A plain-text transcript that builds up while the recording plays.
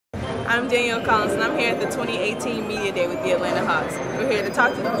I'm Danielle Collins, and I'm here at the 2018 Media Day with the Atlanta Hawks. We're here to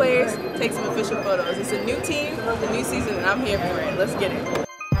talk to the players, take some official photos. It's a new team, a new season, and I'm here for it. Let's get it.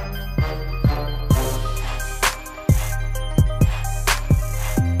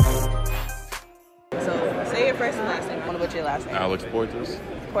 So, say your first and last name. I want to butcher your last name. Alex Porthos.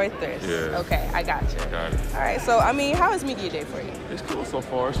 Porthos. Yeah. Okay, I got you. Got it. All right, so, I mean, how is Media Day for you? It's cool so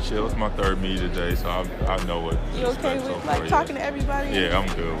far. It's chill. It's my third media day, so I know what You okay with, so like, far, talking to everybody? Yeah, I'm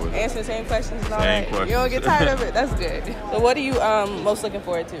good with it. Answering the same questions and all Same that? questions. You don't get tired of it? That's good. So what are you most looking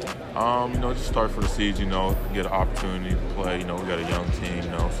forward to? Just start for the season, get an opportunity to play. We got a young team, so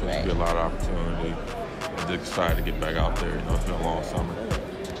Right. it's get a lot of opportunity. I'm just excited to get back out there. It's been a long summer.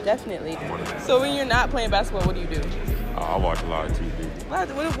 Definitely. So when you're not playing basketball, what do you do? I watch a lot of TV.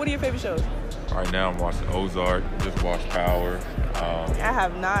 What are your favorite shows? Right now I'm watching Ozark, just watched Power. I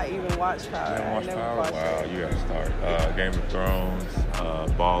have not even watched Power. You haven't watched Power? Wow, you gotta start. Game of Thrones,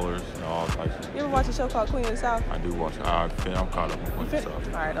 Ballers, all types of. You ever watch a show called Queen of the South? I do watch. I'm caught up on Queen of the South.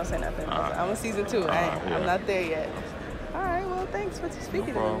 All right, don't say nothing. I'm on season 2. Yeah. I'm not there yet. All right, well, thanks for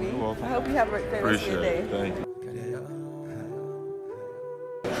speaking to me. You're welcome. I hope you have a great rest of your day. Thank you.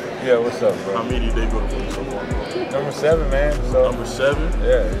 Yeah, what's up, bro? How many day go to so far? Number 7, man. So Number 7?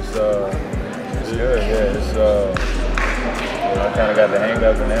 yeah, it's good. Yeah, I kind of got the hang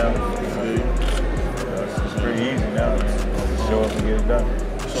of it now. It's pretty easy now. Just show up and get it done.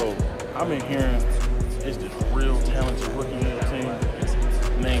 So I've been hearing it's this real talented rookie in the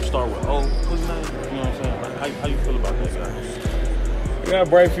team. Name start with O. What's his name? You know what I'm saying? Like, how you feel about that guy? We got a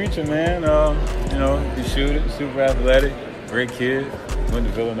bright future, man. He shoot it, super athletic, great kid. Went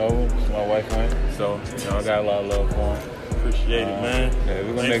to Villanova, so my wife went. So, I got a lot of love for him. Appreciate it, man. Yeah,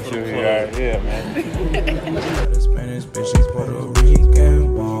 we're gonna make sure he's all right. Yeah, man. Spanish bitch, she's Puerto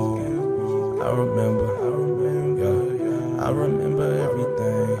Rican. I remember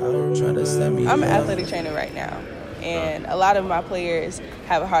everything. Try to send me. I'm an athletic trainer right now, and a lot of my players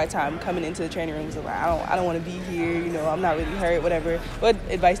have a hard time coming into the training rooms. Like, I don't want to be here. I'm not really hurt. Whatever. What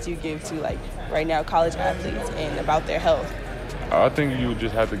advice do you give to right now college athletes and about their health? I think you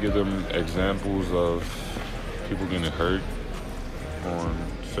just have to give them examples of people getting hurt on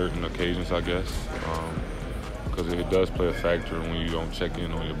certain occasions, I guess, because it does play a factor when you don't check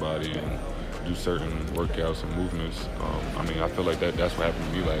in on your body and do certain workouts and movements. I feel like that's what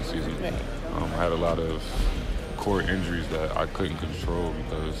happened to me last season. Right. I had a lot of core injuries that I couldn't control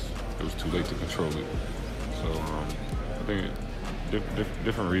because it was too late to control it. So I think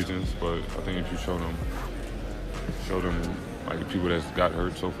different reasons, but I think if you show them like the people that's got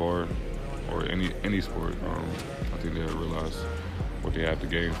hurt so far, or any sport, I think they'll realize what they have to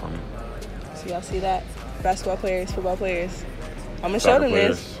gain from it. So y'all see that? Basketball players, football players. I'm gonna show them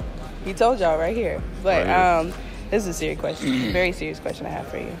this. He told y'all right here. But this is a serious question, very serious question I have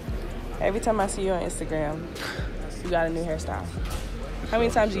for you. Every time I see you on Instagram, you got a new hairstyle. How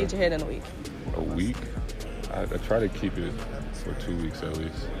many times do you get your hair done a week? A week? I try to keep it for 2 weeks at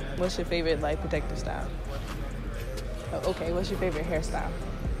least. What's your favorite protective style? Okay, what's your favorite hairstyle?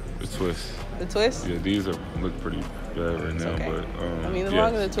 The twist. The twist? Yeah, these look pretty bad right now, okay. but the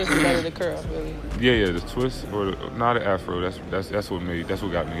longer the twist, the better the curl, really. Yeah, the twist or not an afro. That's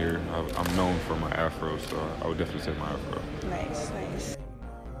what got me here. I'm known for my afro, so I would definitely say my afro. Nice.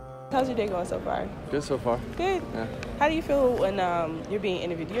 How's your day going so far? Good so far. Good. Yeah. How do you feel when you're being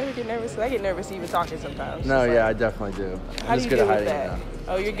interviewed? Do you ever get nervous? Because I get nervous even talking sometimes. No, yeah, I definitely do. How do you deal with that?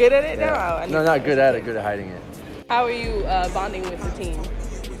 Oh, you're good at it now? No, not good at it. Good at hiding it. How are you bonding with the team?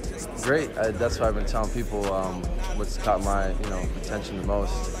 Great. That's what I've been telling people. What's caught my attention the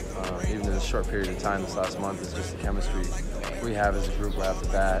most, even in a short period of time this last month, is just the chemistry we have as a group right off the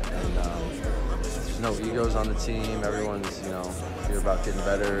bat, and there's no egos on the team. Everyone's here about getting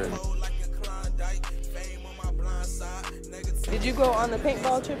better. Did you go on the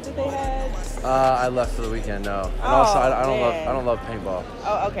paintball trip that they had? I left for the weekend. No, and also I don't love paintball.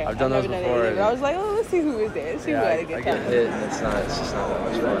 Oh, okay. I've done those before. But I was like, let's see who is there. Let's see who had a good time. I get hit. It's just not that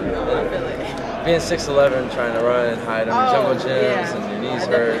much fun. I feel it. Being 6'11", trying to run and hide under jungle gyms, and your knees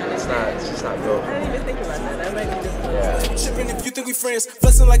hurt. It's just not real. I didn't even think about that. That might be different. Yeah. Tripping if you think we friends,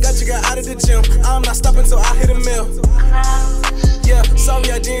 flexing like I just got out of the gym. I'm not stopping till I hit a mill. Yeah,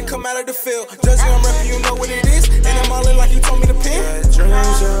 sorry I didn't come out of the field. Jersey, I'm rapping, you know what it is, and I'm all in like you told me to pin.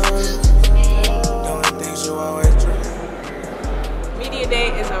 Media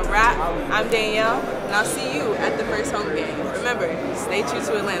Day is a wrap. I'm Danielle, and I'll see you at the first home game. Remember, stay true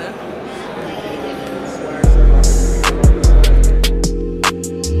to Atlanta.